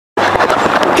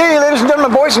Okay, ladies and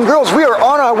gentlemen, boys and girls, we are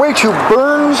on our way to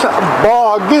Burns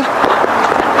Bog. We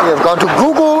have gone to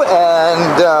Google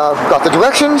and got the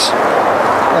directions,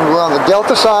 and we're on the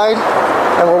Delta side,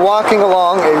 and we're walking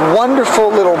along a wonderful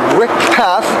little brick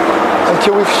path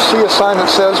until we see a sign that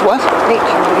says what?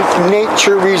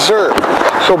 Nature Reserve.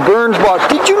 So Burns Bog.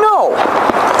 Did you know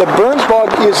that Burns Bog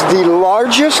is the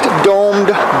largest domed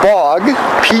bog,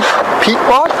 peat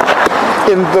bog,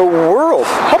 in the world?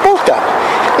 How about that?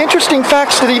 Interesting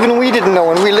facts that even we didn't know,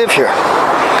 and we live here.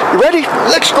 You ready?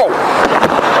 Let's go!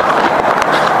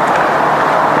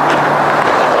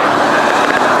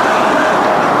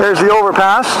 There's the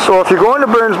overpass. So if you're going to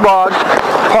Burns Bog,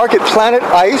 park at Planet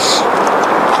Ice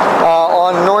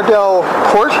on Nordell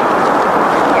Court,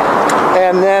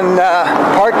 and then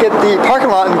park at the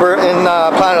parking lot in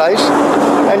Planet Ice,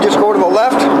 and just go to the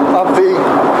left of the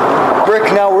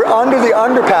brick. Now we're under the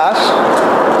underpass.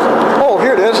 Oh,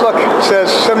 here it is. Look, it says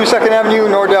 72nd Avenue,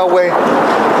 Nordell Way,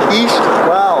 East.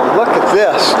 Wow, look at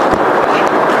this.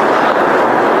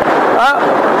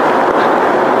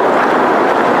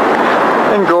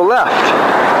 And go left.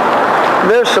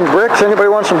 There's some bricks. Anybody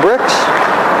want some bricks?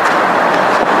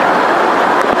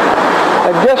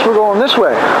 I guess we're going this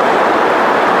way.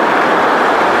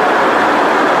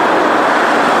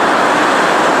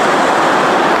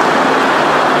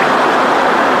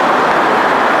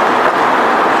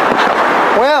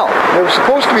 Well, there was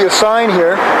supposed to be a sign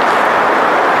here.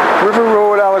 River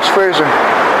Road, Alex Fraser.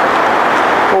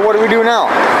 Well, what do we do now?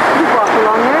 We walk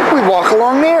along there. We walk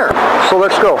along there. So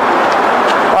let's go.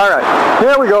 All right,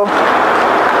 here we go.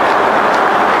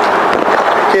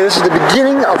 Okay, this is the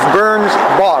beginning of Burns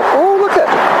Bog. Oh, look at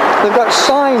it. They've got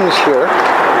signs here.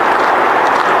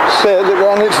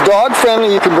 And it's dog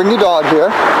friendly. You can bring your dog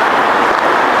here.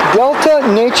 Delta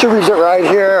Nature Reserve right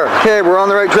here. Okay, we're on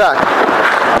the right track.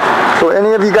 So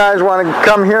any of you guys want to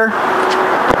come here?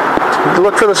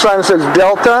 Look for the sign that says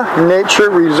Delta Nature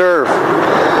Reserve.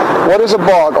 What is a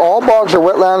bog? All bogs are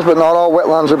wetlands, but not all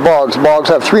wetlands are bogs. Bogs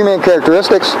have three main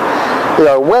characteristics. They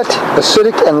are wet,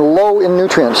 acidic, and low in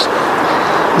nutrients.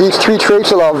 These three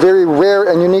traits allow very rare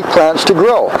and unique plants to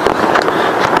grow.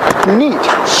 Neat.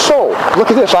 So, look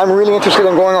at this. I'm really interested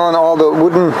in going on all the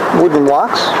wooden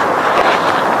walks.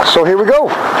 So here we go.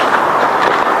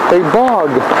 A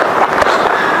bog.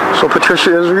 So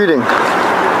Patricia is reading.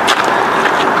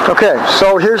 Okay,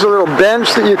 so here's a little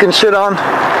bench that you can sit on.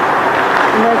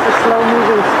 And there's the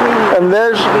slow-moving stream. And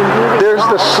there's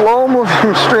the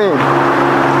slow-moving stream.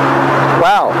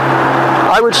 Wow.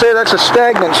 I would say that's a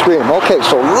stagnant stream. Okay,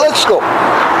 so let's go.